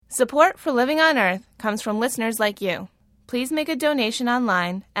Support for Living on Earth comes from listeners like you. Please make a donation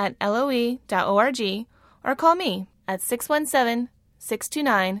online at loe.org or call me at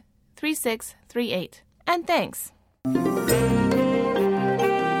 617-629-3638. And thanks.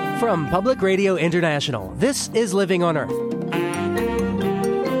 From Public Radio International, this is Living on Earth.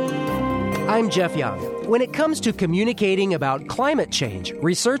 I'm Jeff Young. When it comes to communicating about climate change,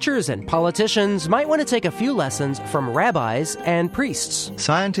 researchers and politicians might want to take a few lessons from rabbis and priests.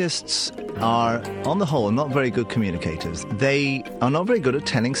 Scientists are, on the whole, not very good communicators. They are not very good at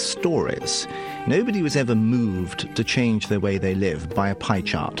telling stories. Nobody was ever moved to change the way they live by a pie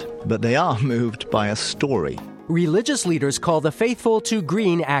chart, but they are moved by a story. Religious leaders call the faithful to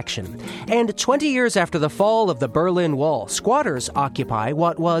green action. And 20 years after the fall of the Berlin Wall, squatters occupy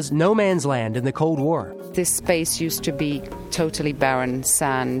what was no man's land in the Cold War. This space used to be totally barren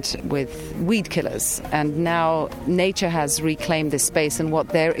sand with weed killers, and now nature has reclaimed this space, and what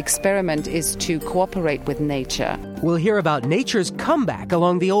their experiment is to cooperate with nature. We'll hear about nature's comeback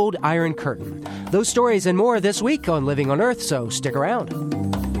along the old Iron Curtain. Those stories and more this week on Living on Earth, so stick around.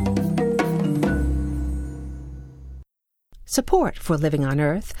 Support for Living on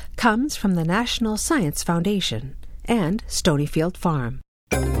Earth comes from the National Science Foundation and Stonyfield Farm.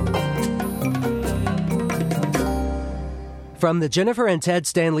 From the Jennifer and Ted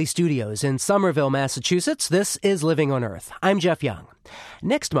Stanley Studios in Somerville, Massachusetts, this is Living on Earth. I'm Jeff Young.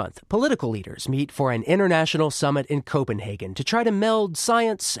 Next month, political leaders meet for an international summit in Copenhagen to try to meld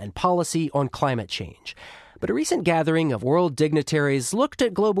science and policy on climate change. But a recent gathering of world dignitaries looked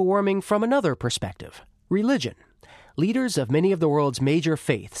at global warming from another perspective: religion. Leaders of many of the world's major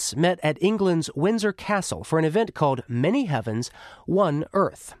faiths met at England's Windsor Castle for an event called Many Heavens, One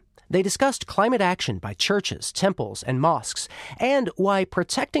Earth. They discussed climate action by churches, temples, and mosques, and why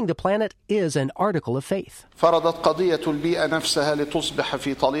protecting the planet is an article of faith. The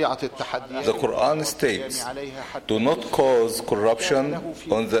Quran states, "Do not cause corruption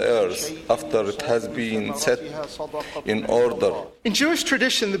on the earth after it has been set in order." In Jewish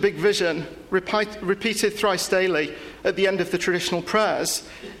tradition, the big vision, repeated thrice daily at the end of the traditional prayers,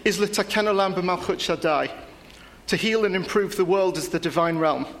 is L'taken olam b'malchut Shaddai, to heal and improve the world as the divine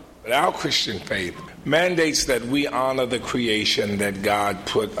realm. Our Christian faith mandates that we honor the creation that God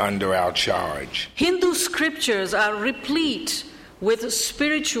put under our charge. Hindu scriptures are replete with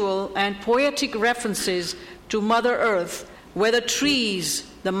spiritual and poetic references to Mother Earth, where the trees,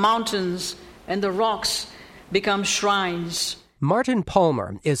 the mountains, and the rocks become shrines. Martin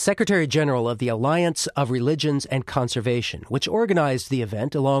Palmer is Secretary General of the Alliance of Religions and Conservation, which organized the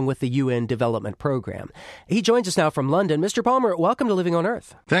event along with the UN Development Program. He joins us now from London. Mr. Palmer, welcome to Living on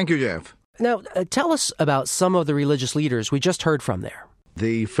Earth. Thank you, Jeff. Now, tell us about some of the religious leaders we just heard from there.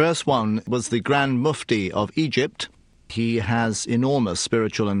 The first one was the Grand Mufti of Egypt. He has enormous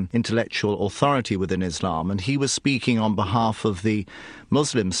spiritual and intellectual authority within Islam, and he was speaking on behalf of the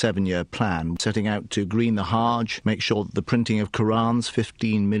Muslim 7-year plan, setting out to green the Hajj, make sure that the printing of Qurans,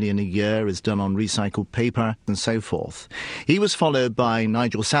 15 million a year, is done on recycled paper, and so forth. He was followed by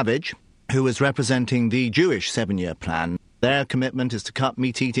Nigel Savage, who was representing the Jewish 7-year plan. Their commitment is to cut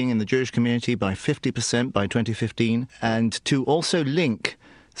meat eating in the Jewish community by 50% by 2015, and to also link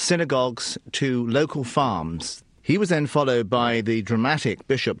synagogues to local farms. He was then followed by the dramatic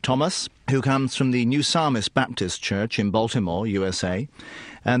Bishop Thomas, who comes from the New Psalmist Baptist Church in Baltimore, USA.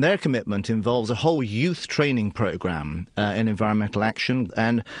 And their commitment involves a whole youth training program in environmental action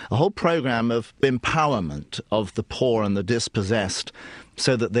and a whole program of empowerment of the poor and the dispossessed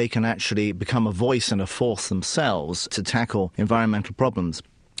so that they can actually become a voice and a force themselves to tackle environmental problems.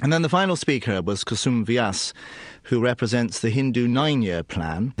 And then the final speaker was Kusum Vyas, who represents the Hindu 9-year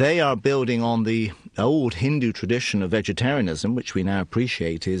plan. They are building on the old Hindu tradition of vegetarianism, which we now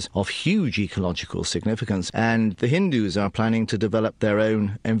appreciate is of huge ecological significance. And the Hindus are planning to develop their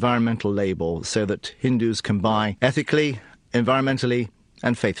own environmental label so that Hindus can buy ethically, environmentally,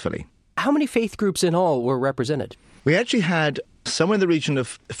 and faithfully. How many faith groups in all were represented? We actually had somewhere in the region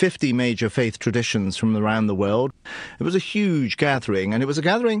of 50 major faith traditions from around the world. It was a huge gathering, and it was a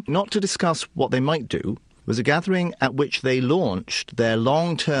gathering not to discuss what they might do. It was a gathering at which they launched their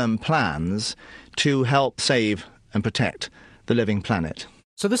long-term plans to help save and protect the living planet.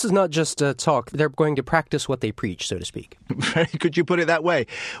 So this is not just a talk. They're going to practice what they preach, so to speak. Could you put it that way?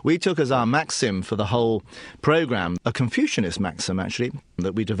 We took as our maxim for the whole program, a Confucianist maxim, actually,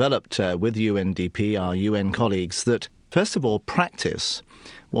 that we developed with UNDP, our UN colleagues, that, first of all, practice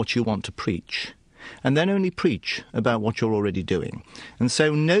what you want to preach, and then only preach about what you're already doing. And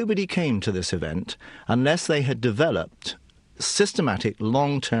so nobody came to this event unless they had developed systematic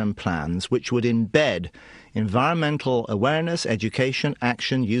long-term plans which would embed environmental awareness, education,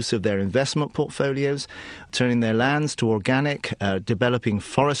 action, use of their investment portfolios, turning their lands to organic, developing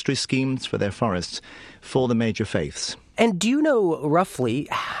forestry schemes for their forests for the major faiths. And do you know roughly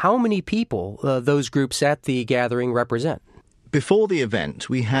how many people those groups at the gathering represent? Before the event,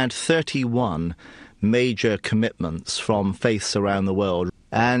 we had 31 major commitments from faiths around the world,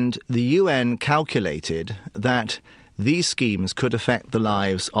 and the UN calculated that these schemes could affect the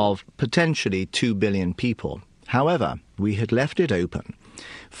lives of potentially 2 billion people. However, we had left it open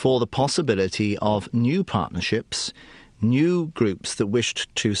for the possibility of new partnerships, new groups that wished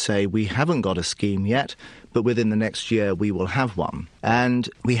to say, we haven't got a scheme yet, but within the next year we will have one. And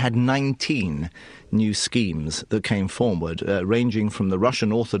we had 19 new schemes that came forward, ranging from the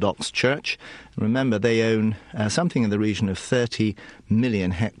Russian Orthodox Church. Remember, they own something in the region of 30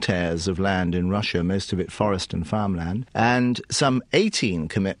 million hectares of land in Russia, most of it forest and farmland, and some 18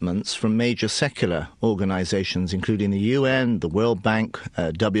 commitments from major secular organizations, including the UN, the World Bank,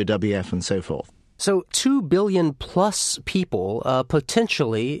 WWF, and so forth. So 2 billion plus people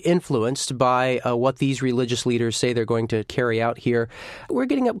potentially influenced by what these religious leaders say they're going to carry out here. We're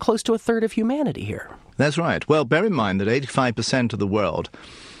getting up close to a third of humanity here. That's right. Well, bear in mind that 85% of the world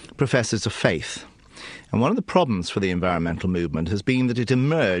professes a faith. And one of the problems for the environmental movement has been that it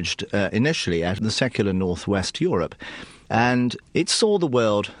emerged initially out of the secular northwest Europe. And it saw the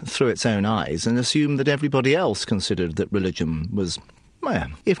world through its own eyes and assumed that everybody else considered that religion was, well,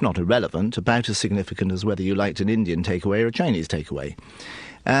 if not irrelevant, about as significant as whether you liked an Indian takeaway or a Chinese takeaway.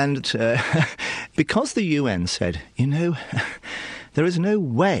 And because the UN said, there is no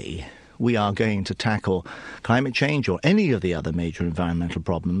way we are going to tackle climate change or any of the other major environmental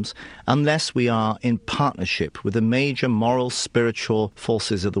problems unless we are in partnership with the major moral, spiritual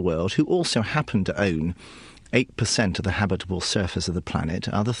forces of the world, who also happen to own 8% of the habitable surface of the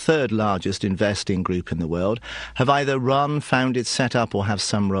planet, are the third largest investing group in the world, have either run, founded, set up, or have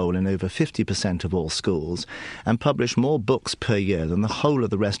some role in over 50% of all schools, and publish more books per year than the whole of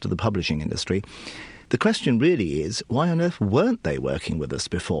the rest of the publishing industry. The question really is, why on earth weren't they working with us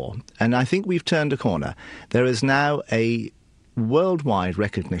before? And I think we've turned a corner. There is now a worldwide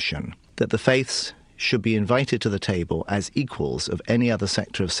recognition that the faiths should be invited to the table as equals of any other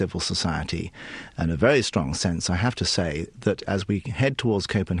sector of civil society. And a very strong sense, I have to say, that as we head towards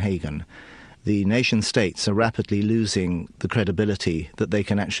Copenhagen, the nation-states are rapidly losing the credibility that they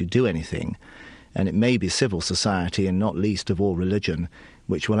can actually do anything. And it may be civil society, and not least of all religion,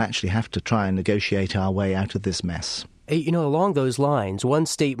 which will actually have to try and negotiate our way out of this mess. Along those lines, one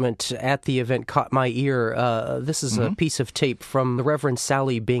statement at the event caught my ear. This is a piece of tape from the Reverend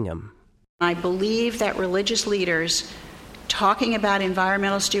Sally Bingham. I believe that religious leaders talking about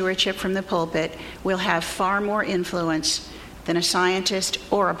environmental stewardship from the pulpit will have far more influence than a scientist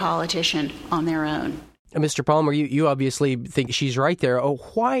or a politician on their own. Mr. Palmer, you obviously think she's right there.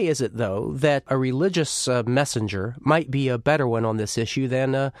 Why is it, though, that a religious messenger might be a better one on this issue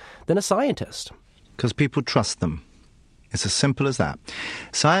than a scientist? Because people trust them. It's as simple as that.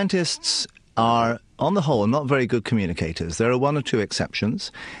 Scientists are, on the whole, not very good communicators. There are one or two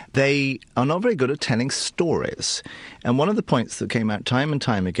exceptions. They are not very good at telling stories. And one of the points that came out time and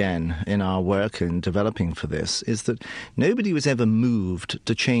time again in our work in developing for this is that nobody was ever moved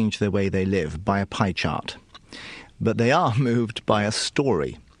to change the way they live by a pie chart. But they are moved by a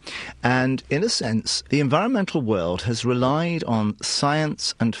story. And in a sense, the environmental world has relied on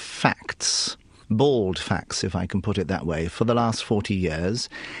science and facts, bald facts, if I can put it that way, for the last 40 years,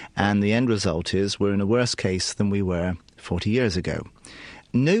 and the end result is we're in a worse case than we were 40 years ago.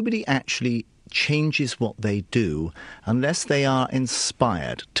 Nobody actually changes what they do unless they are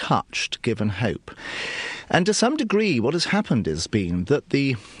inspired, touched, given hope. And to some degree, what has happened has been that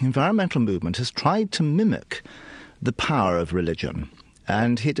the environmental movement has tried to mimic the power of religion,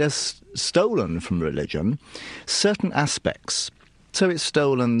 and it has stolen from religion certain aspects. So it's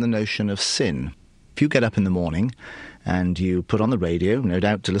stolen the notion of sin. If you get up in the morning and you put on the radio, no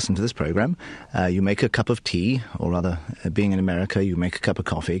doubt to listen to this program, you make a cup of tea, or rather, being in America, you make a cup of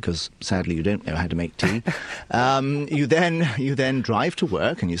coffee, because sadly you don't know how to make tea. You then drive to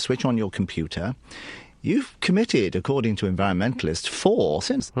work and you switch on your computer. You've committed, according to environmentalists, 4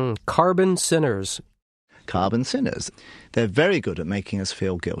 sins. Carbon sinners. Carbon sinners. They're very good at making us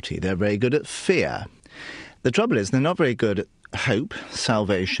feel guilty. They're very good at fear. The trouble is, they're not very good at hope,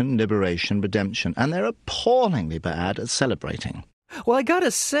 salvation, liberation, redemption, and they're appallingly bad at celebrating. Well, I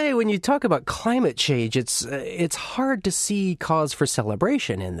gotta say, when you talk about climate change, it's hard to see cause for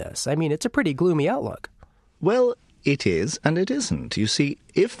celebration in this. I mean, it's a pretty gloomy outlook. Well, it is, and it isn't. You see,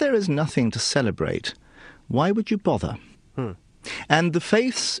 if there is nothing to celebrate, why would you bother? And the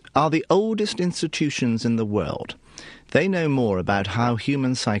faiths are the oldest institutions in the world. They know more about how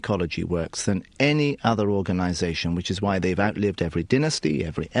human psychology works than any other organization, which is why they've outlived every dynasty,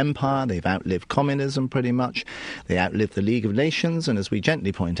 every empire. They've outlived communism pretty much. They outlived the League of Nations, and as we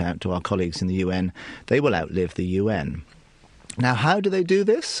gently point out to our colleagues in the UN, they will outlive the UN. Now, how do they do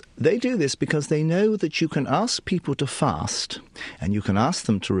this? They do this because they know that you can ask people to fast, and you can ask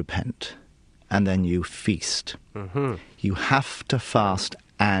them to repent, and then you feast. Mm-hmm. You have to fast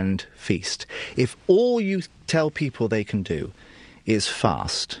and feast. If all you tell people they can do is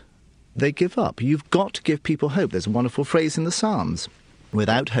fast, they give up. You've got to give people hope. There's a wonderful phrase in the Psalms.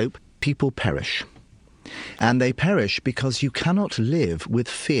 Without hope, people perish. And they perish because you cannot live with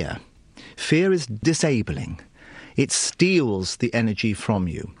fear. Fear is disabling. It steals the energy from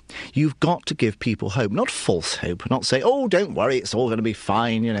you. You've got to give people hope, not false hope, not say, oh, don't worry, it's all going to be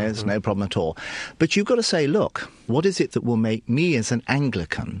fine, it's no problem at all. But you've got to say, look, what is it that will make me as an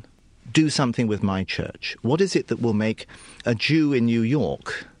Anglican do something with my church? What is it that will make a Jew in New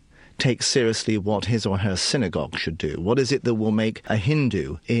York take seriously what his or her synagogue should do? What is it that will make a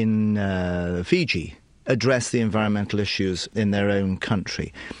Hindu in Fiji address the environmental issues in their own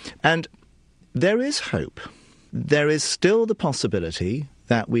country? And there is hope. There is still the possibility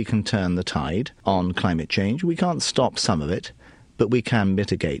that we can turn the tide on climate change. We can't stop some of it, but we can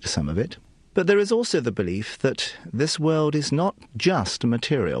mitigate some of it. But there is also the belief that this world is not just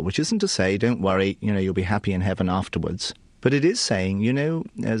material, which isn't to say, don't worry, you'll be happy in heaven afterwards. But it is saying,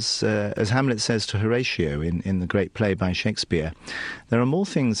 as Hamlet says to Horatio in the great play by Shakespeare, there are more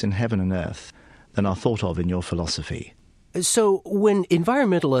things in heaven and earth than are thought of in your philosophy. So when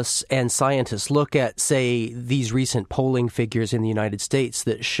environmentalists and scientists look at, say, these recent polling figures in the United States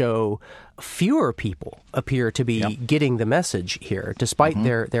that show fewer people appear to be getting the message here, despite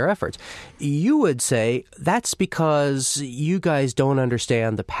their efforts, you would say that's because you guys don't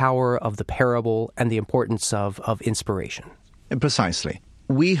understand the power of the parable and the importance of inspiration. Precisely.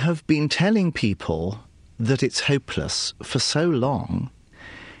 We have been telling people that it's hopeless for so long,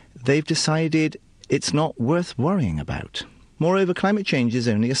 they've decided it's not worth worrying about. Moreover, climate change is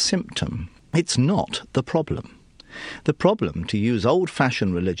only a symptom. It's not the problem. The problem, to use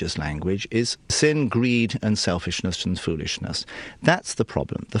old-fashioned religious language, is sin, greed, and selfishness and foolishness. That's the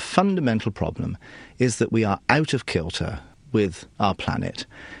problem. The fundamental problem is that we are out of kilter with our planet.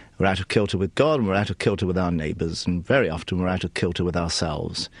 We're out of kilter with God, and we're out of kilter with our neighbours, and very often we're out of kilter with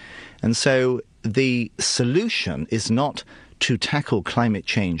ourselves. And so the solution is not to tackle climate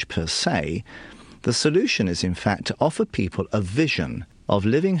change per se. The solution is, in fact, to offer people a vision of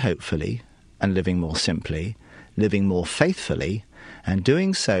living hopefully and living more simply, living more faithfully, and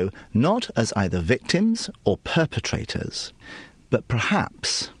doing so not as either victims or perpetrators, but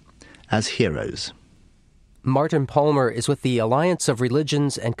perhaps as heroes. Martin Palmer is with the Alliance of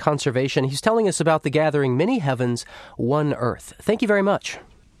Religions and Conservation. He's telling us about the gathering Many Heavens, One Earth. Thank you very much.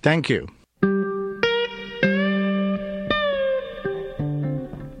 Thank you.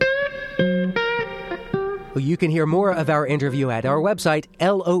 Well, you can hear more of our interview at our website,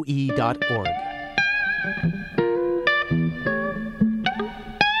 loe.org.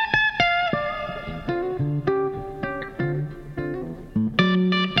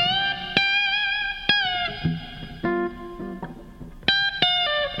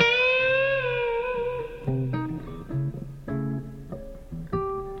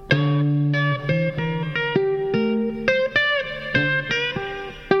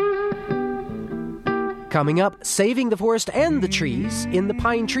 Coming up, saving the forest and the trees in the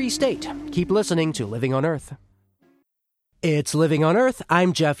Pine Tree State. Keep listening to Living on Earth. It's Living on Earth.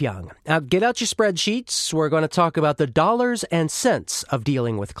 I'm Jeff Young. Now, get out your spreadsheets. We're going to talk about the dollars and cents of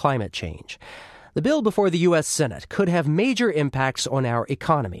dealing with climate change. The bill before the U.S. Senate could have major impacts on our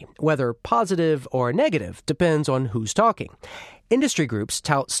economy. Whether positive or negative depends on who's talking. Industry groups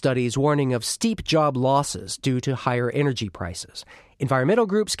tout studies warning of steep job losses due to higher energy prices. Environmental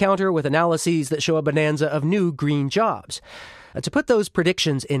groups counter with analyses that show a bonanza of new green jobs. To put those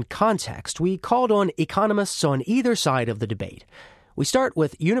predictions in context, we called on economists on either side of the debate. We start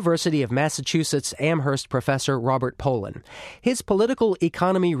with University of Massachusetts Amherst professor Robert Pollin. His Political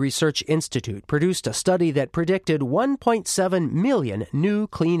Economy Research Institute produced a study that predicted 1.7 million new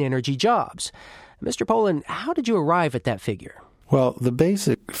clean energy jobs. Mr. Pollin, how did you arrive at that figure? Well, the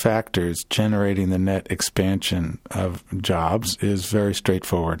basic factors generating the net expansion of jobs is very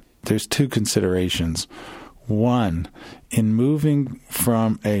straightforward. There's two considerations. One, in moving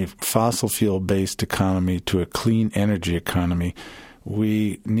from a fossil fuel-based economy to a clean energy economy,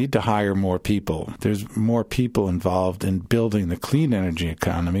 we need to hire more people. There's more people involved in building the clean energy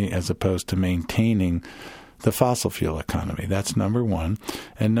economy as opposed to maintaining the fossil fuel economy. That's number one.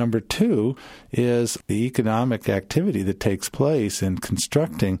 And number two is the economic activity that takes place in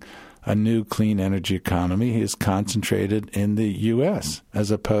constructing a new clean energy economy is concentrated in the U.S.,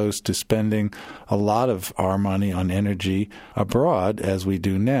 as opposed to spending a lot of our money on energy abroad, as we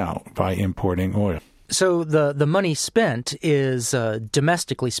do now by importing oil. So the money spent is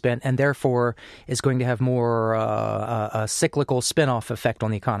domestically spent and therefore is going to have more a cyclical spin-off effect on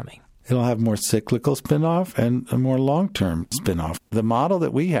the economy. It'll have more cyclical spin-off and a more long-term spin-off. The model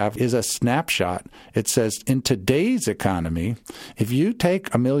that we have is a snapshot. It says in today's economy, if you take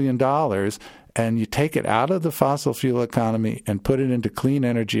 $1 million and you take it out of the fossil fuel economy and put it into clean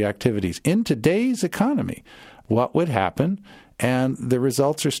energy activities, in today's economy, what would happen? And the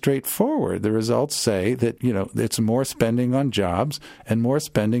results are straightforward. The results say that, it's more spending on jobs and more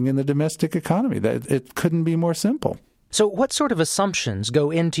spending in the domestic economy. That it couldn't be more simple. So what sort of assumptions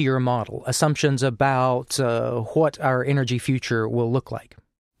go into your model, assumptions about what our energy future will look like?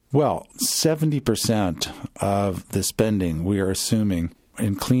 Well, 70% of the spending we are assuming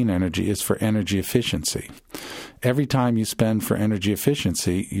in clean energy is for energy efficiency. Every time you spend for energy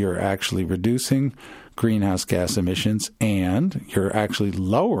efficiency, you're actually reducing greenhouse gas emissions, and you're actually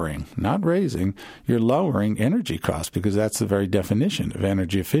lowering, not raising, you're lowering energy costs, because that's the very definition of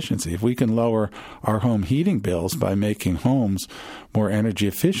energy efficiency. If we can lower our home heating bills by making homes more energy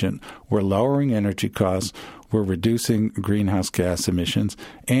efficient, we're lowering energy costs, we're reducing greenhouse gas emissions,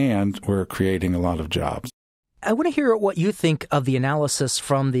 and we're creating a lot of jobs. I want to hear what you think of the analysis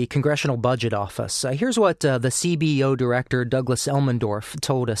from the Congressional Budget Office. Here's what the CBO director, Douglas Elmendorf,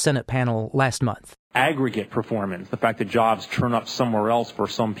 told a Senate panel last month. Aggregate performance, the fact that jobs turn up somewhere else for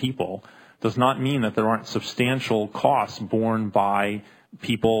some people, does not mean that there aren't substantial costs borne by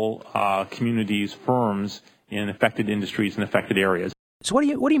people, communities, firms in affected industries and affected areas. So what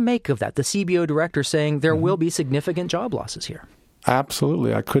do you make of that? The CBO director saying there will be significant job losses here.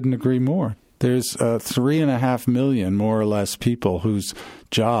 Absolutely. I couldn't agree more. There's 3.5 million, more or less, people whose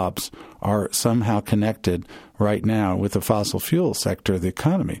jobs are somehow connected right now with the fossil fuel sector of the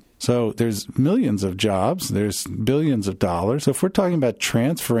economy. So there's millions of jobs, there's billions of dollars. So if we're talking about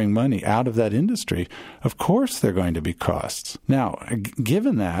transferring money out of that industry, of course there are going to be costs. Now,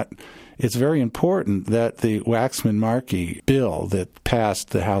 given that, it's very important that the Waxman-Markey bill that passed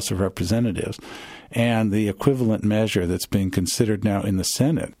the House of Representatives and the equivalent measure that's being considered now in the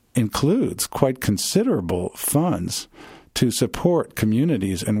Senate includes quite considerable funds to support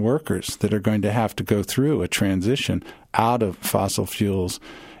communities and workers that are going to have to go through a transition out of fossil fuels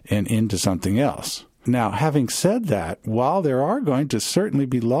and into something else. Now, having said that, while there are going to certainly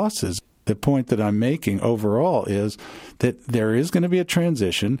be losses, the point that I'm making overall is that there is going to be a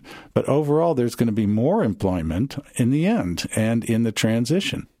transition, but overall there's going to be more employment in the end and in the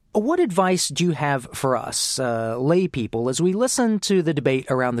transition. What advice do you have for us, lay people, as we listen to the debate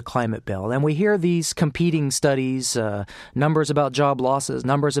around the climate bill and we hear these competing studies, numbers about job losses,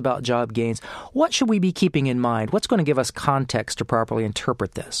 numbers about job gains? What should we be keeping in mind? What's going to give us context to properly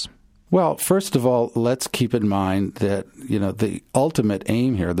interpret this? Well, first of all, let's keep in mind that, the ultimate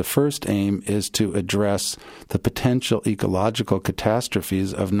aim here, the first aim is to address the potential ecological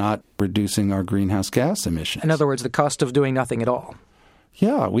catastrophes of not reducing our greenhouse gas emissions. In other words, the cost of doing nothing at all.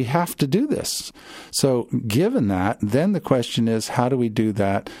 Yeah, we have to do this. So given that, then the question is, how do we do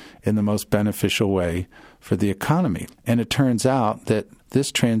that in the most beneficial way for the economy? And it turns out that this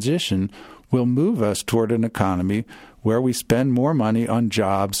transition will move us toward an economy where we spend more money on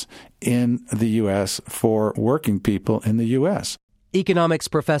jobs in the U.S. for working people in the U.S. Economics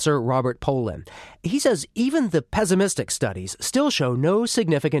professor Robert Poland. He says even the pessimistic studies still show no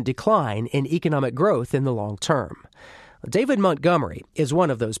significant decline in economic growth in the long term. David Montgomery is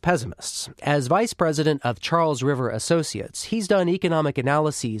one of those pessimists. As vice president of Charles River Associates, he's done economic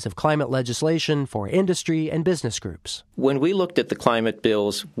analyses of climate legislation for industry and business groups. When we looked at the climate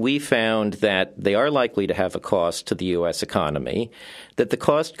bills, we found that they are likely to have a cost to the U.S. economy, that the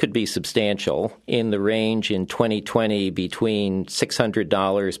cost could be substantial, in the range in 2020 between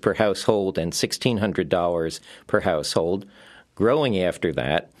 $600 per household and $1,600 per household, growing after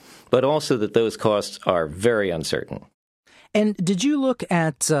that, but also that those costs are very uncertain. And did you look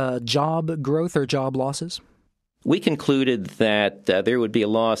at job growth or job losses? We concluded that there would be a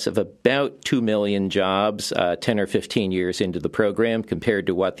loss of about 2 million jobs 10 or 15 years into the program compared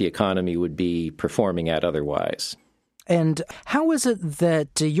to what the economy would be performing at otherwise. And how is it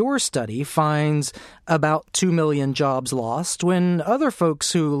that your study finds about 2 million jobs lost when other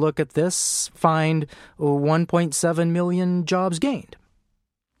folks who look at this find 1.7 million jobs gained?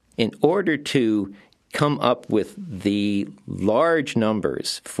 In order to come up with the large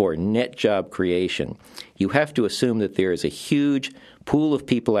numbers for net job creation, you have to assume that there is a huge pool of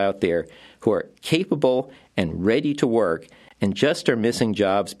people out there who are capable and ready to work and just are missing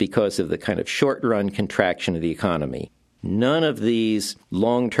jobs because of the kind of short-run contraction of the economy. None of these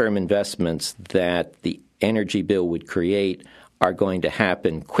long-term investments that the energy bill would create are going to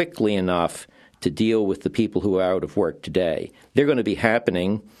happen quickly enough to deal with the people who are out of work today. They're going to be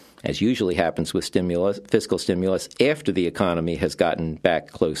happening, as usually happens with fiscal stimulus, after the economy has gotten back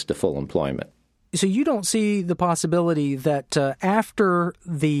close to full employment. So you don't see the possibility that after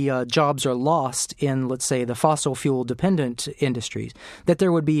the jobs are lost in, let's say, the fossil fuel-dependent industries, that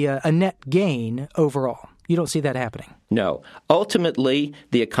there would be a net gain overall? You don't see that happening? No. Ultimately,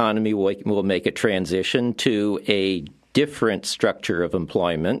 the economy will make a transition to a different structure of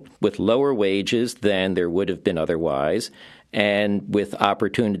employment with lower wages than there would have been otherwise, and with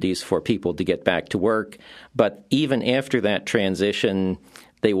opportunities for people to get back to work. But even after that transition,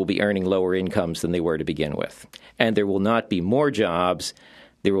 they will be earning lower incomes than they were to begin with. And there will not be more jobs,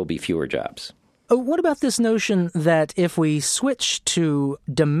 there will be fewer jobs. What about this notion that if we switch to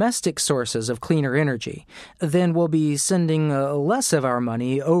domestic sources of cleaner energy, then we'll be sending less of our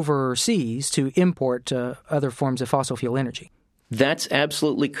money overseas to import other forms of fossil fuel energy? That's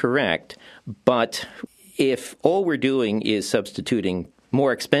absolutely correct. But if all we're doing is substituting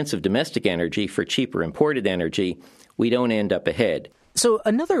more expensive domestic energy for cheaper imported energy, we don't end up ahead. So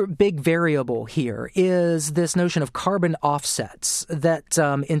another big variable here is this notion of carbon offsets, that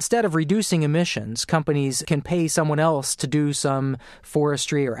instead of reducing emissions, companies can pay someone else to do some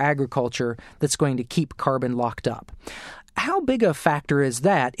forestry or agriculture that's going to keep carbon locked up. How big a factor is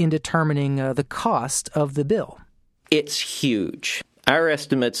that in determining the cost of the bill? It's huge. Our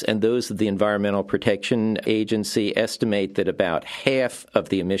estimates and those of the Environmental Protection Agency estimate that about half of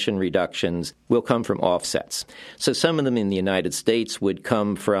the emission reductions will come from offsets. So some of them in the United States would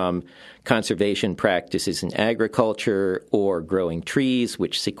come from conservation practices in agriculture or growing trees,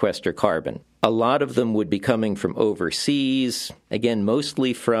 which sequester carbon. A lot of them would be coming from overseas, again,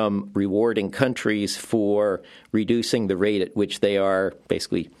 mostly from rewarding countries for reducing the rate at which they are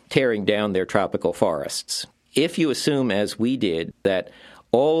basically tearing down their tropical forests. If you assume, as we did, that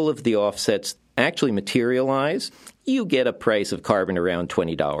all of the offsets actually materialize, you get a price of carbon around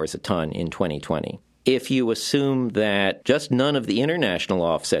 $20 a ton in 2020. If you assume that just none of the international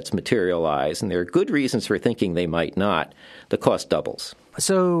offsets materialize, and there are good reasons for thinking they might not, the cost doubles.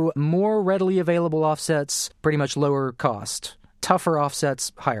 So more readily available offsets, pretty much lower cost. Tougher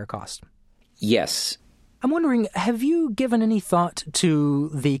offsets, higher cost. Yes. I'm wondering, have you given any thought to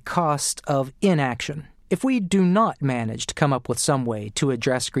the cost of inaction? If we do not manage to come up with some way to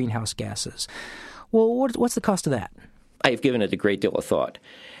address greenhouse gases, well, what's the cost of that? I've given it a great deal of thought.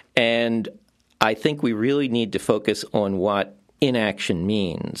 And I think we really need to focus on what inaction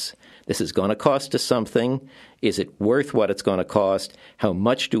means. This is going to cost us something. Is it worth what it's going to cost? How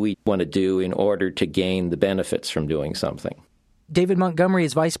much do we want to do in order to gain the benefits from doing something? David Montgomery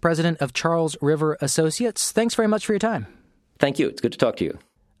is Vice President of Charles River Associates. Thanks very much for your time. Thank you. It's good to talk to you.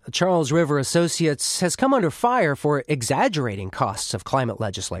 Charles River Associates has come under fire for exaggerating costs of climate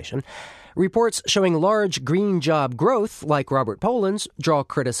legislation. Reports showing large green job growth, like Robert Poland's, draw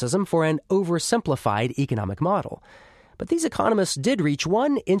criticism for an oversimplified economic model. But these economists did reach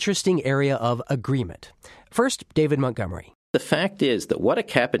one interesting area of agreement. First, David Montgomery. The fact is that what a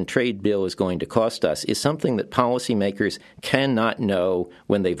cap-and-trade bill is going to cost us is something that policymakers cannot know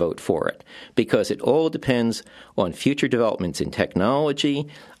when they vote for it, because it all depends on future developments in technology,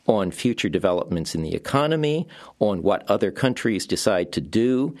 on future developments in the economy, on what other countries decide to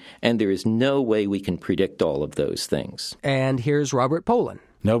do, and there is no way we can predict all of those things. And here's Robert Poland.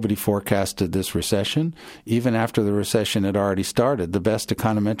 Nobody forecasted this recession. Even after the recession had already started, the best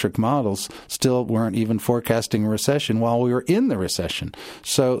econometric models still weren't even forecasting a recession while we were in the recession.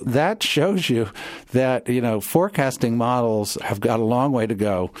 So that shows you that, forecasting models have got a long way to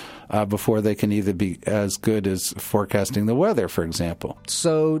go before they can either be as good as forecasting the weather, for example.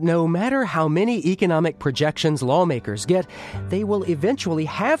 So no matter how many economic projections lawmakers get, they will eventually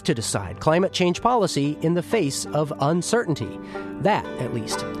have to decide climate change policy in the face of uncertainty. That, at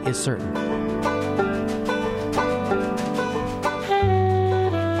least, is certain.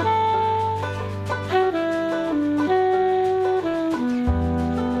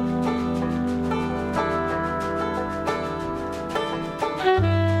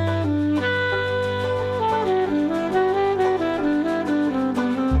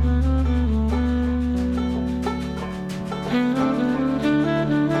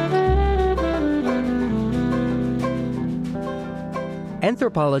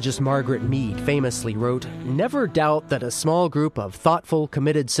 Anthropologist Margaret Mead famously wrote, "Never doubt that a small group of thoughtful,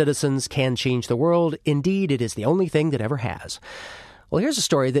 committed citizens can change the world. Indeed, it is the only thing that ever has." Well, here's a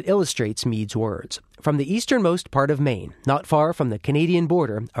story that illustrates Mead's words. From the easternmost part of Maine, not far from the Canadian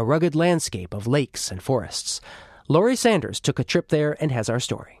border, a rugged landscape of lakes and forests. Laurie Sanders took a trip there and has our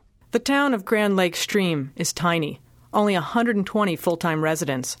story. The town of Grand Lake Stream is tiny, only 120 full-time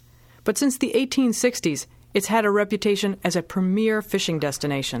residents. But since the 1860s, it's had a reputation as a premier fishing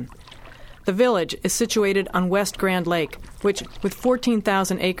destination. The village is situated on West Grand Lake, which, with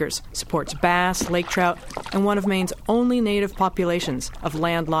 14,000 acres, supports bass, lake trout, and one of Maine's only native populations of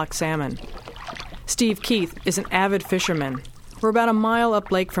landlocked salmon. Steve Keith is an avid fisherman. We're about a mile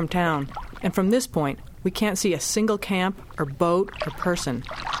up lake from town, and from this point, we can't see a single camp or boat or person,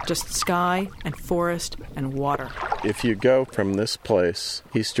 just sky and forest and water. If you go from this place,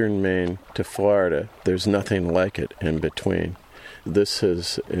 eastern Maine, to Florida, there's nothing like it in between. This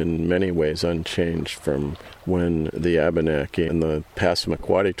is in many ways unchanged from when the Abenaki and the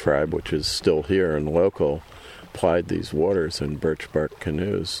Passamaquoddy tribe, which is still here and local, plied these waters in birch bark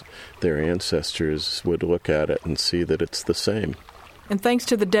canoes. Their ancestors would look at it and see that it's the same. And thanks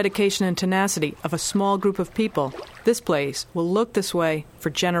to the dedication and tenacity of a small group of people, this place will look this way for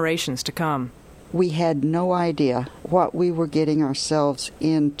generations to come. We had no idea what we were getting ourselves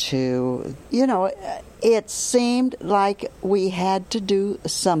into. You know, it seemed like we had to do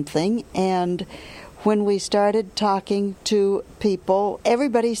something, and when we started talking to people,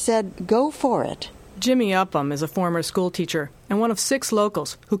 everybody said, go for it. Jimmy Upham is a former schoolteacher and one of 6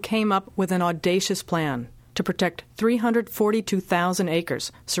 locals who came up with an audacious plan to protect 342,000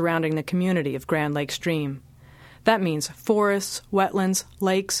 acres surrounding the community of Grand Lake Stream. That means forests, wetlands,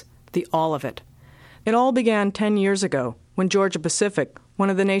 lakes, the all of it. It all began 10 years ago when Georgia Pacific, one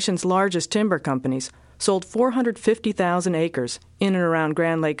of the nation's largest timber companies, sold 450,000 acres in and around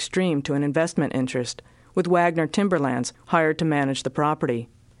Grand Lake Stream to an investment interest, with Wagner Timberlands hired to manage the property.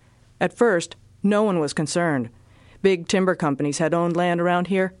 At first, no one was concerned. Big timber companies had owned land around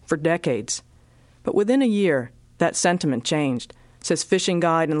here for decades. But within a year, that sentiment changed, says fishing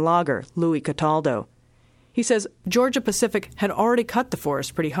guide and logger Louis Cataldo. He says Georgia Pacific had already cut the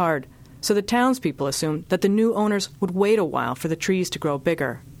forest pretty hard, so the townspeople assumed that the new owners would wait a while for the trees to grow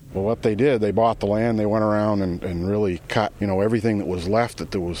bigger. Well, what they did, they bought the land, they went around and really cut, everything that was left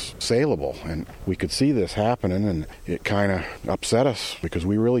that was saleable. And we could see this happening, and it kind of upset us because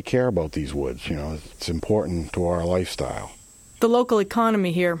we really care about these woods. It's important to our lifestyle. The local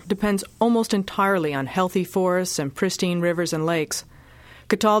economy here depends almost entirely on healthy forests and pristine rivers and lakes.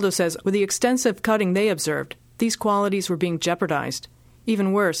 Cataldo says with the extensive cutting they observed, these qualities were being jeopardized.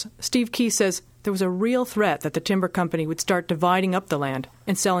 Even worse, Steve Keith says there was a real threat that the timber company would start dividing up the land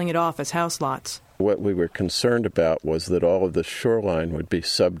and selling it off as house lots. What we were concerned about was that all of the shoreline would be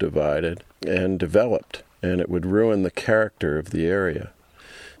subdivided and developed, and it would ruin the character of the area.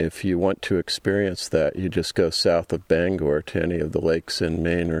 If you want to experience that, you just go south of Bangor to any of the lakes in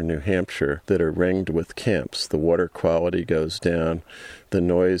Maine or New Hampshire that are ringed with camps. The water quality goes down, the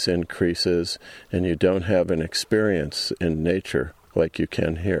noise increases, and you don't have an experience in nature like you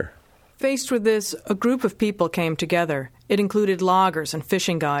can here. Faced with this, a group of people came together. It included loggers and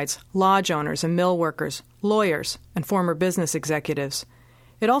fishing guides, lodge owners and mill workers, lawyers, and former business executives.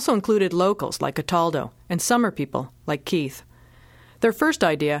 It also included locals like Cataldo and summer people like Keith. Their first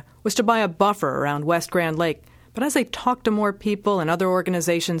idea was to buy a buffer around West Grand Lake, but as they talked to more people and other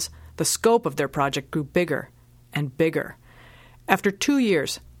organizations, the scope of their project grew bigger and bigger. After 2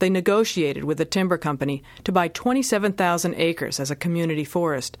 years, they negotiated with the timber company to buy 27,000 acres as a community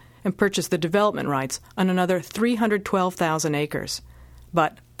forest and purchase the development rights on another 312,000 acres.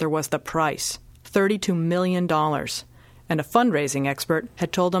 But there was the price, $32 million. And a fundraising expert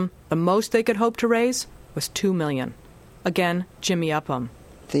had told them the most they could hope to raise was $2 million. Again, Jimmy Upham.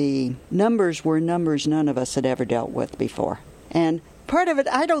 The numbers were numbers none of us had ever dealt with before. And part of it,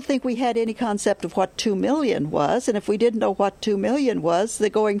 I don't think we had any concept of what 2 million was. And if we didn't know what 2 million was,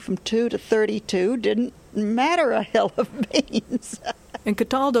 the going from 2 to 32 didn't matter a hell of beans. And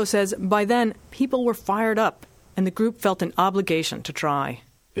Cataldo says by then, people were fired up, and the group felt an obligation to try.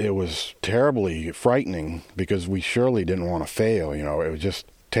 It was terribly frightening because we surely didn't want to fail. It was just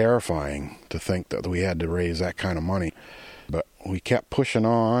terrifying to think that we had to raise that kind of money. But we kept pushing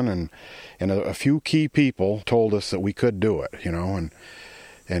on, and a few key people told us that we could do it, and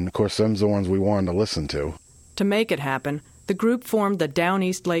of course, them's the ones we wanted to listen to. To make it happen, the group formed the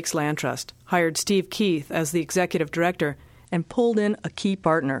Downeast Lakes Land Trust, hired Steve Keith as the executive director, and pulled in a key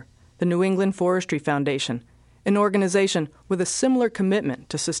partner, the New England Forestry Foundation, an organization with a similar commitment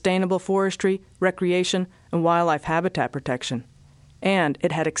to sustainable forestry, recreation, and wildlife habitat protection. and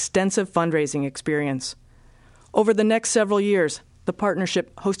it had extensive fundraising experience. Over the next several years, the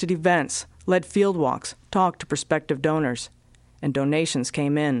partnership hosted events, led field walks, talked to prospective donors, and donations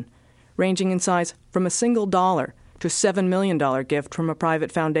came in, ranging in size from a single dollar to a $7 million gift from a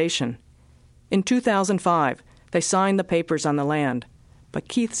private foundation. In 2005, they signed the papers on the land, but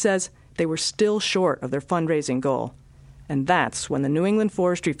Keith says they were still short of their fundraising goal. And that's when the New England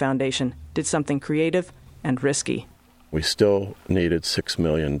Forestry Foundation did something creative and risky. We still needed $6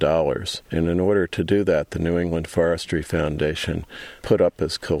 million. And in order to do that, the New England Forestry Foundation put up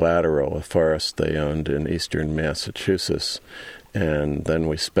as collateral a forest they owned in eastern Massachusetts. And then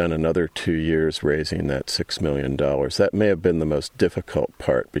we spent another 2 years raising that $6 million. That may have been the most difficult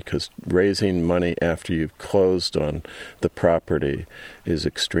part, because raising money after you've closed on the property is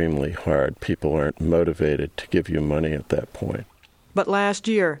extremely hard. People aren't motivated to give you money at that point. But last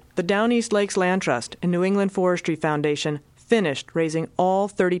year, the Downeast Lakes Land Trust and New England Forestry Foundation finished raising all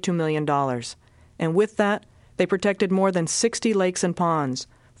 $32 million. And with that, they protected more than 60 lakes and ponds,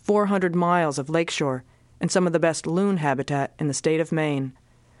 400 miles of lakeshore, and some of the best loon habitat in the state of Maine.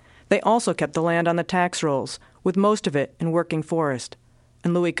 They also kept the land on the tax rolls, with most of it in working forest.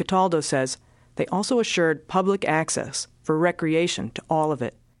 And Louis Cataldo says they also assured public access for recreation to all of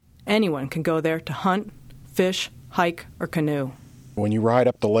it. Anyone can go there to hunt, fish, hike, or canoe. When you ride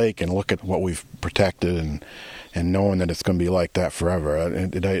up the lake and look at what we've protected and knowing that it's going to be like that forever,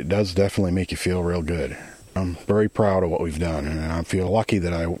 it does definitely make you feel real good. I'm very proud of what we've done, and I feel lucky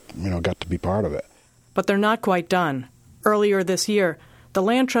that I got to be part of it. But they're not quite done. Earlier this year, the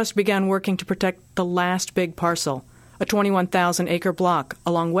Land Trust began working to protect the last big parcel, a 21,000-acre block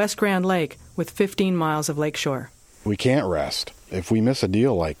along West Grand Lake with 15 miles of lakeshore. We can't rest. If we miss a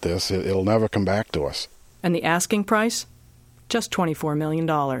deal like this, it'll never come back to us. And the asking price? Just $24 million.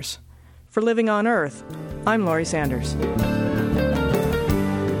 For Living on Earth, I'm Laurie Sanders.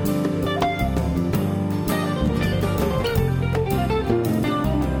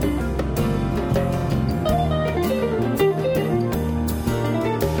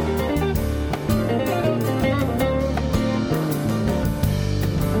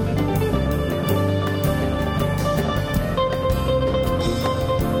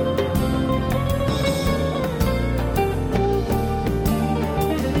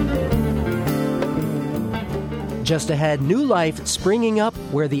 Just ahead, new life springing up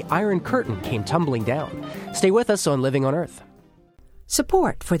where the Iron Curtain came tumbling down. Stay with us on Living on Earth.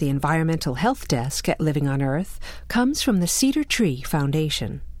 Support for the Environmental Health Desk at Living on Earth comes from the Cedar Tree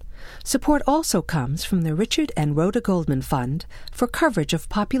Foundation. Support also comes from the Richard and Rhoda Goldman Fund for coverage of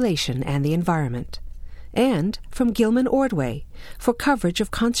population and the environment, and from Gilman Ordway for coverage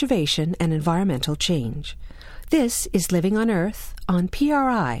of conservation and environmental change. This is Living on Earth on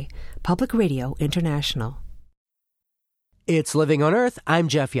PRI, Public Radio International. It's Living on Earth. I'm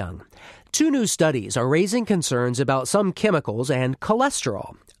Jeff Young. Two new studies are raising concerns about some chemicals and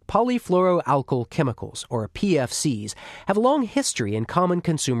cholesterol. Polyfluoroalkyl chemicals, or PFCs, have a long history in common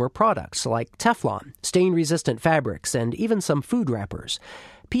consumer products like Teflon, stain-resistant fabrics, and even some food wrappers.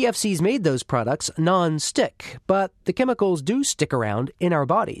 PFCs made those products non-stick, but the chemicals do stick around in our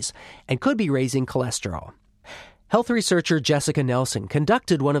bodies and could be raising cholesterol. Health researcher Jessica Nelson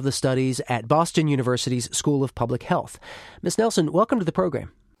conducted one of the studies at Boston University's School of Public Health. Ms. Nelson, welcome to the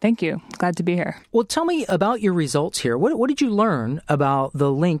program. Thank you. Glad to be here. Well, tell me about your results here. What did you learn about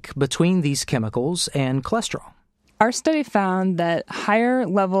the link between these chemicals and cholesterol? Our study found that higher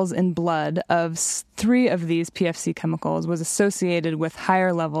levels in blood of 3 of these PFC chemicals was associated with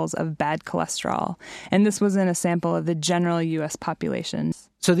higher levels of bad cholesterol. And this was in a sample of the general U.S. population.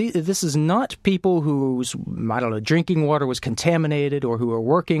 So this is not people whose, drinking water was contaminated or who are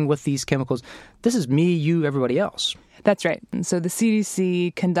working with these chemicals. This is me, you, everybody else. That's right. And so the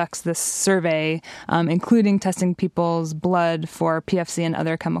CDC conducts this survey, including testing people's blood for PFC and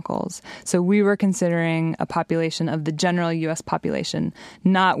other chemicals. So we were considering a population of the general U.S. population,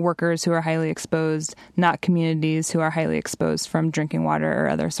 not workers who are highly exposed, not communities who are highly exposed from drinking water or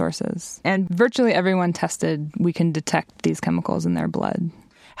other sources. And virtually everyone tested, we can detect these chemicals in their blood.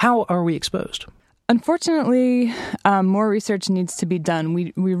 How are we exposed? Unfortunately, more research needs to be done.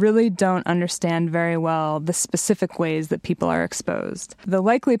 We really don't understand very well the specific ways that people are exposed. The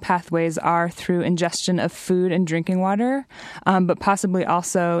likely pathways are through ingestion of food and drinking water, but possibly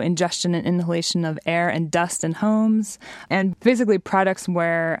also ingestion and inhalation of air and dust in homes, and basically products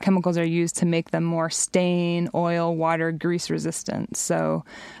where chemicals are used to make them more stain, oil, water, grease resistant. So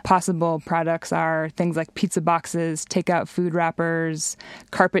possible products are things like pizza boxes, takeout food wrappers,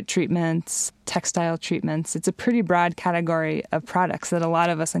 carpet treatments, textile lifestyle treatments. It's a pretty broad category of products that a lot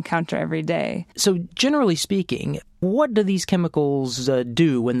of us encounter every day. So generally speaking, what do these chemicals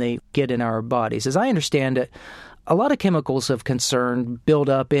do when they get in our bodies? As I understand it, a lot of chemicals of concern build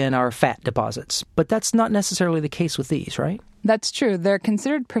up in our fat deposits, but that's not necessarily the case with these, right? That's true. They're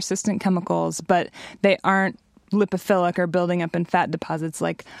considered persistent chemicals, but they aren't lipophilic or building up in fat deposits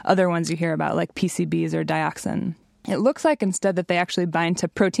like other ones you hear about, like PCBs or dioxin. It looks like instead that they actually bind to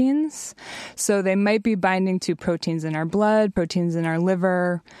proteins. So they might be binding to proteins in our blood, proteins in our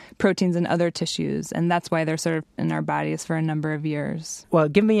liver, proteins in other tissues. And that's why they're sort of in our bodies for a number of years. Well,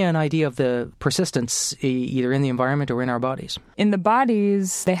 give me an idea of the persistence either in the environment or in our bodies. In the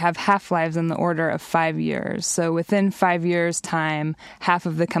bodies, they have half-lives in the order of 5 years. So within 5 years' time, half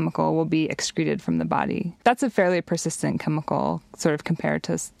of the chemical will be excreted from the body. That's a fairly persistent chemical, sort of compared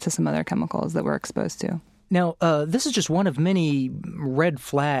to some other chemicals that we're exposed to. Now, this is just one of many red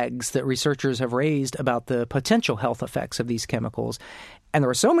flags that researchers have raised about the potential health effects of these chemicals. And there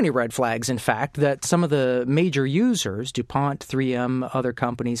are so many red flags, in fact, that some of the major users, DuPont, 3M, other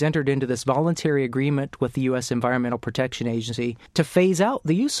companies, entered into this voluntary agreement with the U.S. Environmental Protection Agency to phase out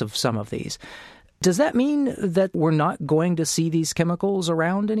the use of some of these. Does that mean that we're not going to see these chemicals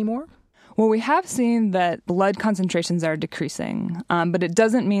around anymore? Well, we have seen that blood concentrations are decreasing, but it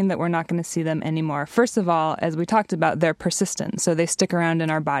doesn't mean that we're not going to see them anymore. First of all, as we talked about, they're persistent, so they stick around in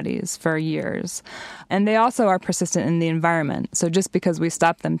our bodies for years. And they also are persistent in the environment. So just because we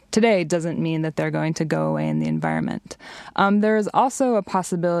stop them today doesn't mean that they're going to go away in the environment. There is also a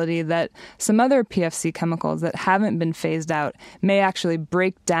possibility that some other PFC chemicals that haven't been phased out may actually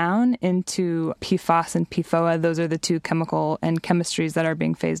break down into PFOS and PFOA. Those are the two chemical and chemistries that are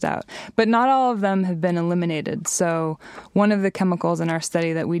being phased out. But not all of them have been eliminated. So one of the chemicals in our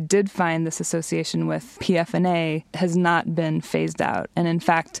study that we did find this association with, PFNA, has not been phased out. And in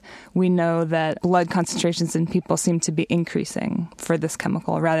fact, we know that blood concentrations in people seem to be increasing for this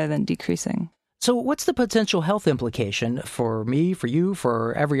chemical rather than decreasing. So what's the potential health implication for me, for you,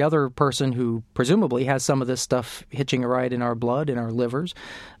 for every other person who presumably has some of this stuff hitching a ride in our blood, in our livers,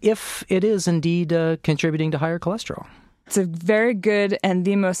 if it is indeed contributing to higher cholesterol? It's a very good and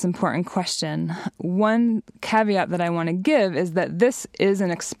the most important question. One caveat that I want to give is that this is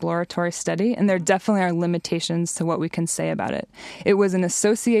an exploratory study, and there definitely are limitations to what we can say about it. It was an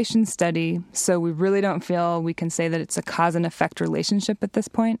association study, so we really don't feel we can say that it's a cause and effect relationship at this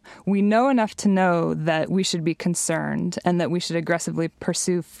point. We know enough to know that we should be concerned and that we should aggressively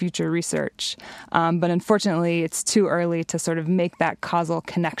pursue future research. But unfortunately, it's too early to sort of make that causal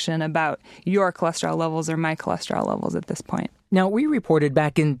connection about your cholesterol levels or my cholesterol levels at this point. Now, we reported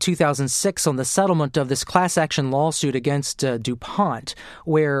back in 2006 on the settlement of this class action lawsuit against DuPont,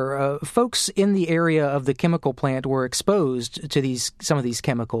 where folks in the area of the chemical plant were exposed to some of these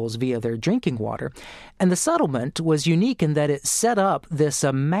chemicals via their drinking water. And the settlement was unique in that it set up this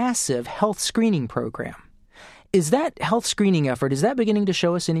massive health screening program. Is that health screening effort, is that beginning to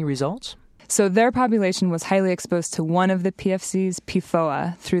show us any results? So their population was highly exposed to one of the PFCs,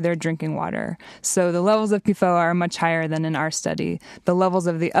 PFOA, through their drinking water. So the levels of PFOA are much higher than in our study. The levels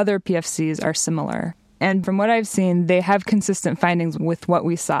of the other PFCs are similar. And from what I've seen, they have consistent findings with what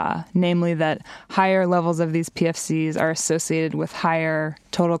we saw, namely that higher levels of these PFCs are associated with higher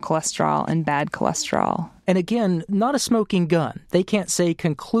total cholesterol and bad cholesterol. And again, not a smoking gun. They can't say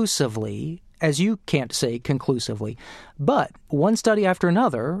conclusively, as you can't say conclusively. But one study after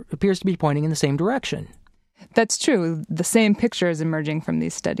another appears to be pointing in the same direction. That's true. The same picture is emerging from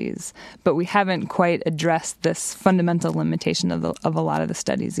these studies, but we haven't quite addressed this fundamental limitation of a lot of the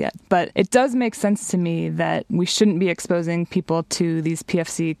studies yet. But it does make sense to me that we shouldn't be exposing people to these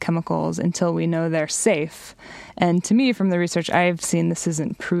PFC chemicals until we know they're safe. And to me, from the research I've seen, this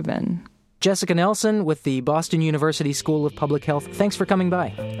isn't proven. Jessica Nelson with the Boston University School of Public Health, thanks for coming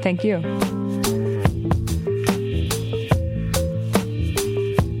by. Thank you.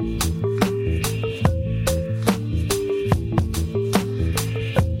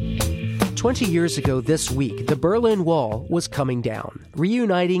 "20 years ago this week, the Berlin Wall was coming down,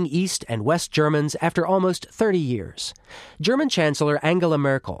 reuniting East and West Germans after almost 30 years. German Chancellor Angela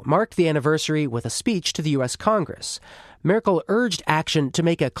Merkel marked the anniversary with a speech to the U.S. Congress. Merkel urged action to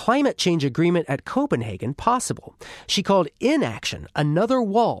make a climate change agreement at Copenhagen possible. She called inaction another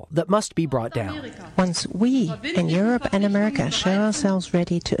wall that must be brought down. Once we in Europe and America show ourselves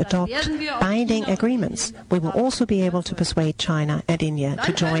ready to adopt binding agreements, we will also be able to persuade China and India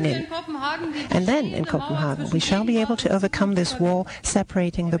to join in. And then in Copenhagen, we shall be able to overcome this wall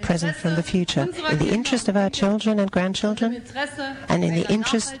separating the present from the future in the interest of our children and grandchildren and in the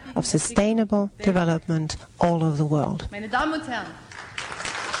interest of sustainable development all over the world." Meine Damen und Herren.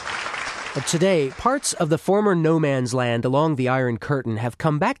 Today, parts of the former no man's land along the Iron Curtain have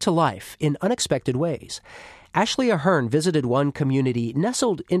come back to life in unexpected ways. Ashley Ahern visited one community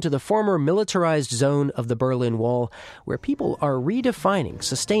nestled into the former militarized zone of the Berlin Wall, where people are redefining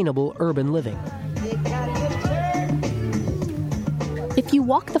sustainable urban living. If you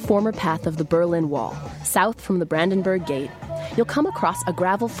walk the former path of the Berlin Wall, south from the Brandenburg Gate, you'll come across a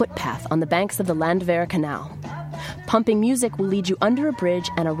gravel footpath on the banks of the Landwehr Canal. Pumping music will lead you under a bridge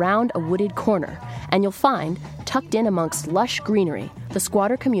and around a wooded corner, and you'll find, tucked in amongst lush greenery, the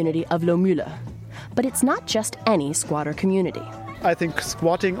squatter community of Lohmühle. But it's not just any squatter community. I think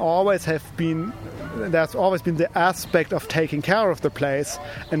squatting there's always been the aspect of taking care of the place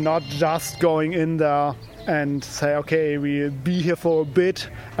and not just going in there and say, okay, we'll be here for a bit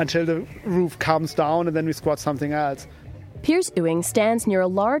until the roof comes down and then we squat something else. Piers Ewing stands near a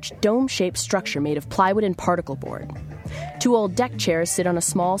large dome-shaped structure made of plywood and particle board. Two old deck chairs sit on a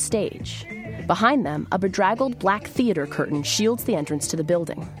small stage. Behind them, a bedraggled black theater curtain shields the entrance to the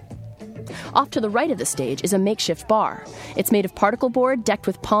building. Off to the right of the stage is a makeshift bar. It's made of particle board decked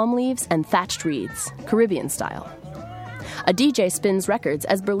with palm leaves and thatched reeds, Caribbean style. A DJ spins records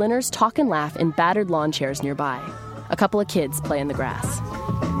as Berliners talk and laugh in battered lawn chairs nearby. A couple of kids play in the grass.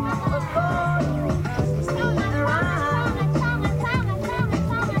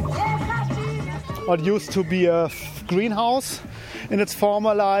 What used to be a greenhouse in its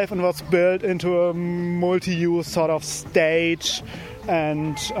former life and was built into a multi-use sort of stage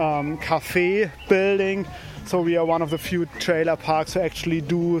and cafe building. So we are one of the few trailer parks who actually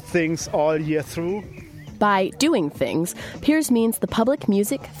do things all year through. By doing things, Piers means the public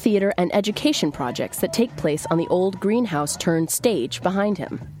music, theater, and education projects that take place on the old greenhouse turned stage behind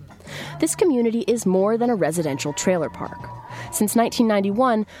him. This community is more than a residential trailer park. Since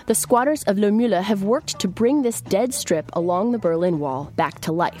 1991, the squatters of Lohmühle have worked to bring this dead strip along the Berlin Wall back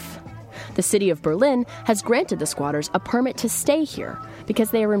to life. The city of Berlin has granted the squatters a permit to stay here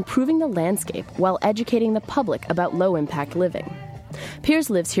because they are improving the landscape while educating the public about low-impact living. Piers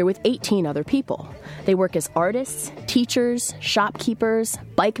lives here with 18 other people. They work as artists, teachers, shopkeepers,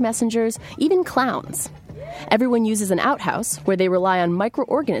 bike messengers, even clowns. Everyone uses an outhouse where they rely on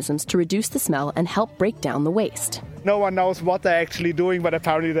microorganisms to reduce the smell and help break down the waste. No one knows what they're actually doing, but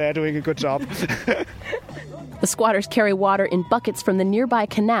apparently they're doing a good job. The squatters carry water in buckets from the nearby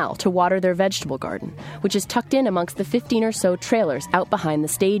canal to water their vegetable garden, which is tucked in amongst the 15 or so trailers out behind the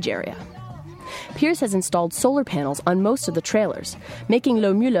stage area. Piers has installed solar panels on most of the trailers, making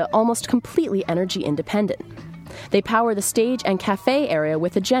Lohmühle almost completely energy independent. They power the stage and cafe area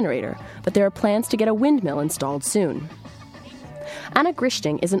with a generator, but there are plans to get a windmill installed soon. Anna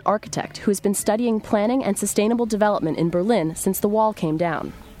Grichting is an architect who has been studying planning and sustainable development in Berlin since the wall came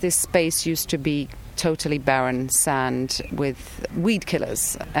down. This space used to be totally barren sand with weed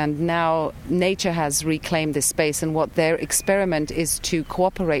killers, and now nature has reclaimed this space, and what their experiment is to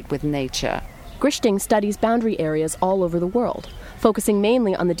cooperate with nature. Grichting studies boundary areas all over the world, focusing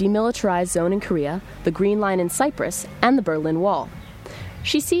mainly on the demilitarized zone in Korea, the Green Line in Cyprus, and the Berlin Wall.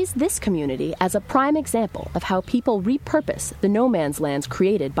 She sees this community as a prime example of how people repurpose the no man's lands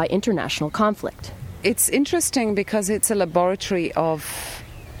created by international conflict. It's interesting because it's a laboratory of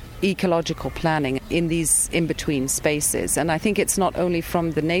ecological planning in these in-between spaces. And I think it's not only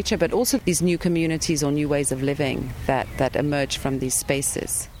from the nature, but also these new communities or new ways of living that emerge from these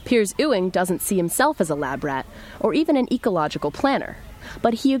spaces. Piers Ewing doesn't see himself as a lab rat or even an ecological planner.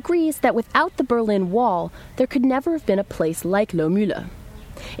 But he agrees that without the Berlin Wall, there could never have been a place like Lohmühle.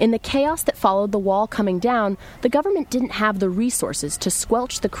 In the chaos that followed the wall coming down, the government didn't have the resources to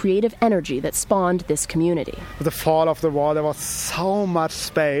squelch the creative energy that spawned this community. With the fall of the wall, there was so much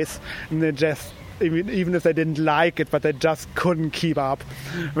space, and they just, even if they didn't like it, but they just couldn't keep up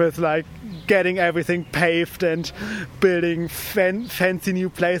with getting everything paved and building fancy new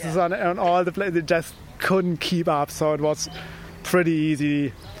places on all the places. They just couldn't keep up, so it was pretty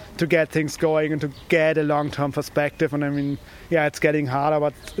easy to get things going and to get a long-term perspective. And it's getting harder,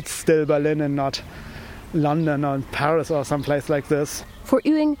 but it's still Berlin and not London or Paris or someplace like this. For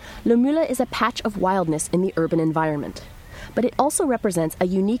Ewing, Lohmühle is a patch of wildness in the urban environment. But it also represents a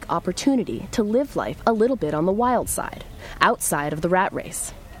unique opportunity to live life a little bit on the wild side, outside of the rat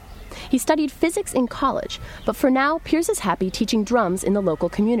race. He studied physics in college, but for now, Piers is happy teaching drums in the local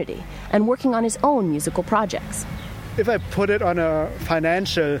community and working on his own musical projects. If I put it on a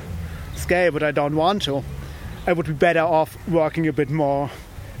financial scale, but I don't want to, I would be better off working a bit more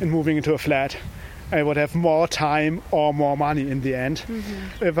and moving into a flat. I would have more time or more money in the end.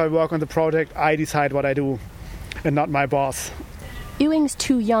 Mm-hmm. If I work on the project, I decide what I do and not my boss. Ewing's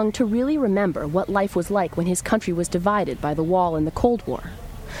too young to really remember what life was like when his country was divided by the wall in the Cold War.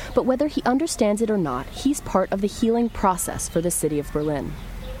 But whether he understands it or not, he's part of the healing process for the city of Berlin.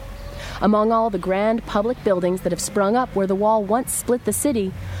 Among all the grand public buildings that have sprung up where the wall once split the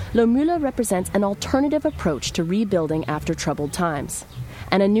city, Lohmühle represents an alternative approach to rebuilding after troubled times,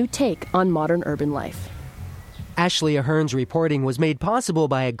 and a new take on modern urban life. Ashley Ahern's reporting was made possible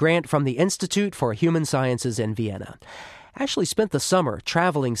by a grant from the Institute for Human Sciences in Vienna. Ashley spent the summer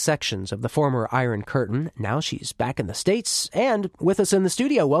traveling sections of the former Iron Curtain. Now she's back in the States and with us in the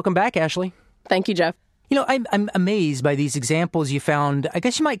studio. Welcome back, Ashley. Thank you, Jeff. You know, I'm amazed by these examples you found. I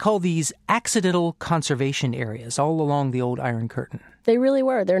guess you might call these accidental conservation areas all along the old Iron Curtain. They really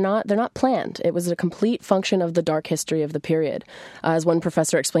were. They're not planned. It was a complete function of the dark history of the period. As one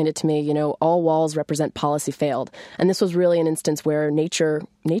professor explained it to me, you know, all walls represent policy failed. And this was really an instance where nature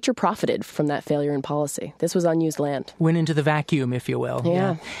profited from that failure in policy. This was unused land. Went into the vacuum, if you will.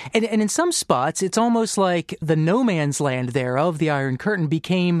 Yeah. And in some spots, it's almost like the no man's land there of the Iron Curtain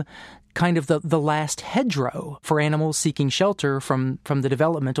became kind of the last hedgerow for animals seeking shelter from the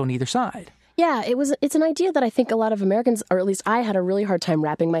development on either side. Yeah, it's an idea that I think a lot of Americans, or at least I had a really hard time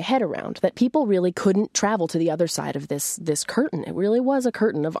wrapping my head around, that people really couldn't travel to the other side of this curtain. It really was a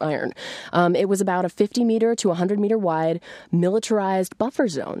curtain of iron. It was about a 50-meter to 100-meter wide militarized buffer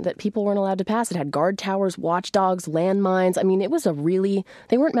zone that people weren't allowed to pass. It had guard towers, watchdogs, landmines. I mean, it was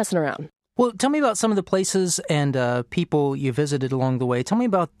they weren't messing around. Well, tell me about some of the places and people you visited along the way. Tell me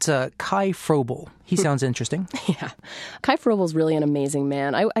about Kai Frobel. He sounds interesting. Yeah. Kai Frobel's really an amazing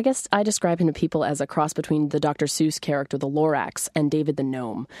man. I guess I describe him to people as a cross between the Dr. Seuss character, the Lorax, and David the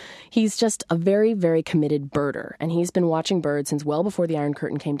Gnome. He's just a very, very committed birder, and he's been watching birds since well before the Iron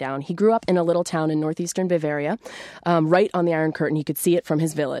Curtain came down. He grew up in a little town in northeastern Bavaria, right on the Iron Curtain. He could see it from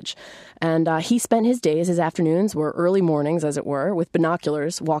his village. And he spent his days, his afternoons were early mornings, as it were, with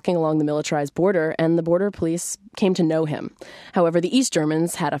binoculars, walking along the militarized border, and the border police came to know him. However, the East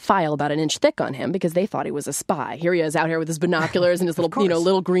Germans had a file about an inch thick on him because they thought he was a spy. Here he is out here with his binoculars and his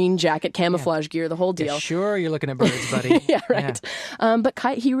little green jacket, camouflage gear, the whole deal. Yeah, sure, you're looking at birds, buddy. Yeah, right. Yeah. But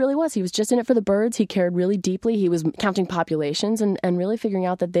Kai, he really was. He was just in it for the birds. He cared really deeply. He was counting populations and really figuring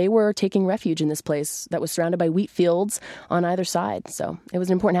out that they were taking refuge in this place that was surrounded by wheat fields on either side. So it was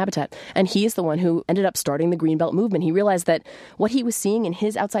an important habitat. And he is the one who ended up starting the Greenbelt movement. He realized that what he was seeing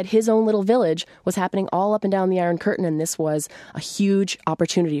outside his own little village was happening all up and down the Iron Curtain, and this was a huge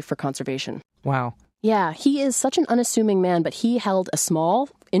opportunity for conservation. Wow. Yeah, he is such an unassuming man, but he held a small,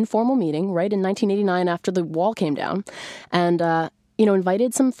 informal meeting right in 1989 after the wall came down and,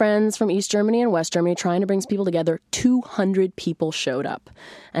 invited some friends from East Germany and West Germany trying to bring people together. 200 people showed up.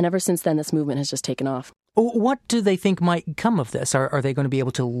 And ever since then, this movement has just taken off. What do they think might come of this? Are they going to be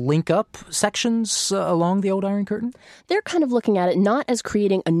able to link up sections along the old Iron Curtain? They're kind of looking at it not as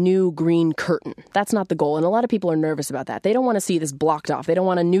creating a new green curtain. That's not the goal, and a lot of people are nervous about that. They don't want to see this blocked off. They don't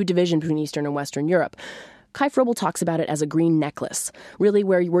want a new division between Eastern and Western Europe. Kai Frobel talks about it as a green necklace, really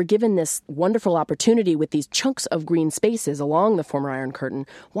where we're given this wonderful opportunity with these chunks of green spaces along the former Iron Curtain.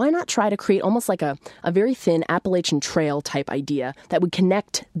 Why not try to create almost like a very thin Appalachian Trail type idea that would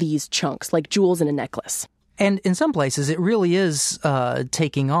connect these chunks like jewels in a necklace? And in some places, it really is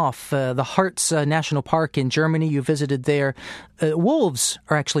taking off. The Harz National Park in Germany, you visited there. Wolves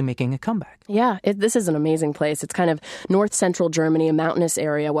are actually making a comeback. Yeah, this is an amazing place. It's kind of north-central Germany, a mountainous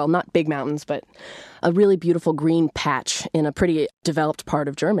area. Well, not big mountains, but a really beautiful green patch in a pretty developed part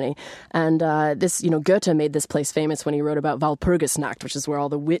of Germany. And Goethe made this place famous when he wrote about Walpurgisnacht, which is where all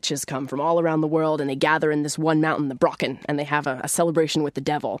the witches come from all around the world, and they gather in this one mountain, the Brocken, and they have a celebration with the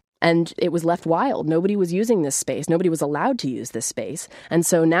devil. And it was left wild. Nobody was using this space. Nobody was allowed to use this space. And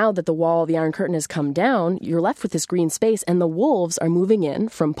so now that the wall of the Iron Curtain has come down, you're left with this green space, and the wolves are moving in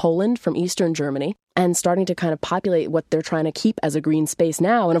from Poland, from Eastern Germany, and starting to kind of populate what they're trying to keep as a green space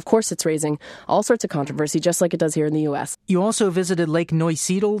now. And of course, it's raising all sorts of controversy, just like it does here in the U.S. You also visited Lake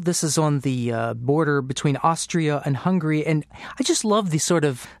Neusiedl. This is on the border between Austria and Hungary. And I just love the sort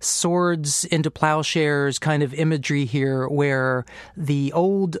of swords into plowshares kind of imagery here, where the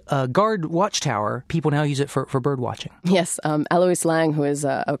old guard watchtower, people now use it for bird watching. Yes. Alois Lang, who is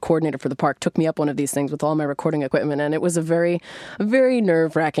a coordinator for the park, took me up one of these things with all my recording equipment. And it was a very, very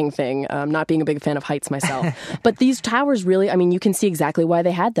nerve-wracking thing, not being a big fan of heights myself. But these towers really, you can see exactly why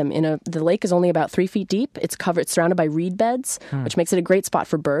they had them. The lake is only about 3 feet deep. It's surrounded by reed beds, which makes it a great spot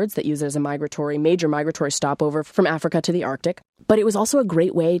for birds that use it as a major migratory stopover from Africa to the Arctic. But it was also a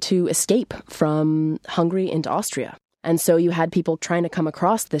great way to escape from Hungary into Austria. And so you had people trying to come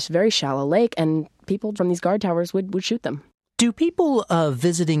across this very shallow lake, and people from these guard towers would shoot them. Do people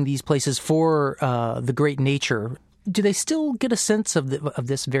visiting these places for the great nature, do they still get a sense of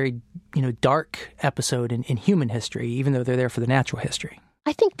this very dark episode in human history, even though they're there for the natural history?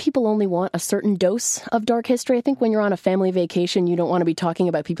 I think people only want a certain dose of dark history. I think when you're on a family vacation, you don't want to be talking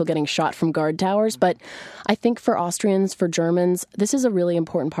about people getting shot from guard towers. But I think for Austrians, for Germans, this is a really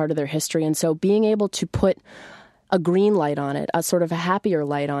important part of their history. And so being able to put a green light on it, a sort of a happier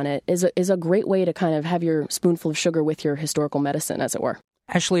light on it, is a great way to kind of have your spoonful of sugar with your historical medicine, as it were.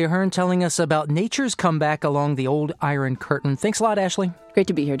 Ashley Ahern telling us about nature's comeback along the old Iron Curtain. Thanks a lot, Ashley. Great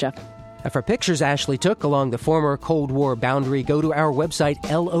to be here, Jeff. And for pictures Ashley took along the former Cold War boundary, go to our website,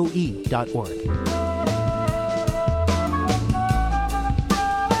 loe.org.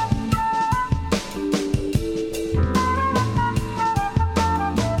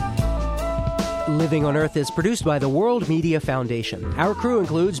 Living on Earth is produced by the World Media Foundation. Our crew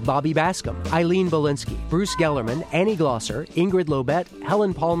includes Bobby Bascom, Eileen Belinsky, Bruce Gellerman, Annie Glosser, Ingrid Lobet,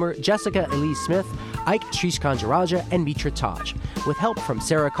 Helen Palmer, Jessica Elise Smith, Ike Sriskanjaraja, and Mitra Taj, with help from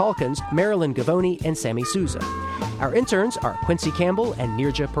Sarah Calkins, Marilyn Gavoni, and Sammy Souza. Our interns are Quincy Campbell and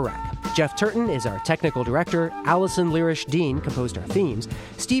Nirja Parekh. Jeff Turton is our technical director. Allison Lirish-Dean composed our themes.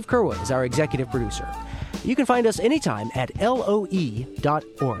 Steve Kerwood is our executive producer. You can find us anytime at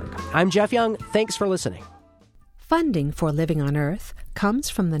loe.org. I'm Jeff Young. Thanks for listening. Funding for Living on Earth comes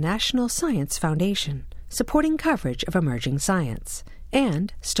from the National Science Foundation, supporting coverage of emerging science,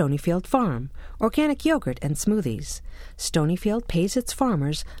 and Stonyfield Farm, organic yogurt and smoothies. Stonyfield pays its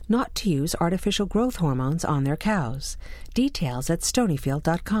farmers not to use artificial growth hormones on their cows. Details at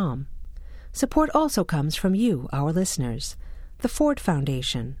stonyfield.com. Support also comes from you, our listeners, the Ford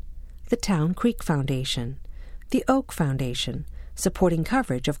Foundation, the Town Creek Foundation, the Oak Foundation, supporting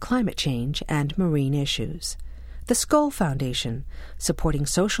coverage of climate change and marine issues, the Skoll Foundation, supporting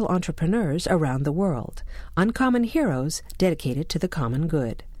social entrepreneurs around the world, uncommon heroes dedicated to the common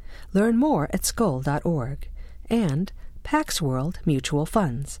good. Learn more at skoll.org, and Pax World Mutual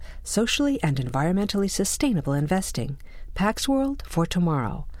Funds, socially and environmentally sustainable investing. Pax World for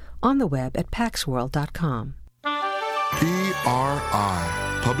tomorrow, on the web at paxworld.com.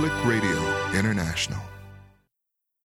 PRI, Public Radio International.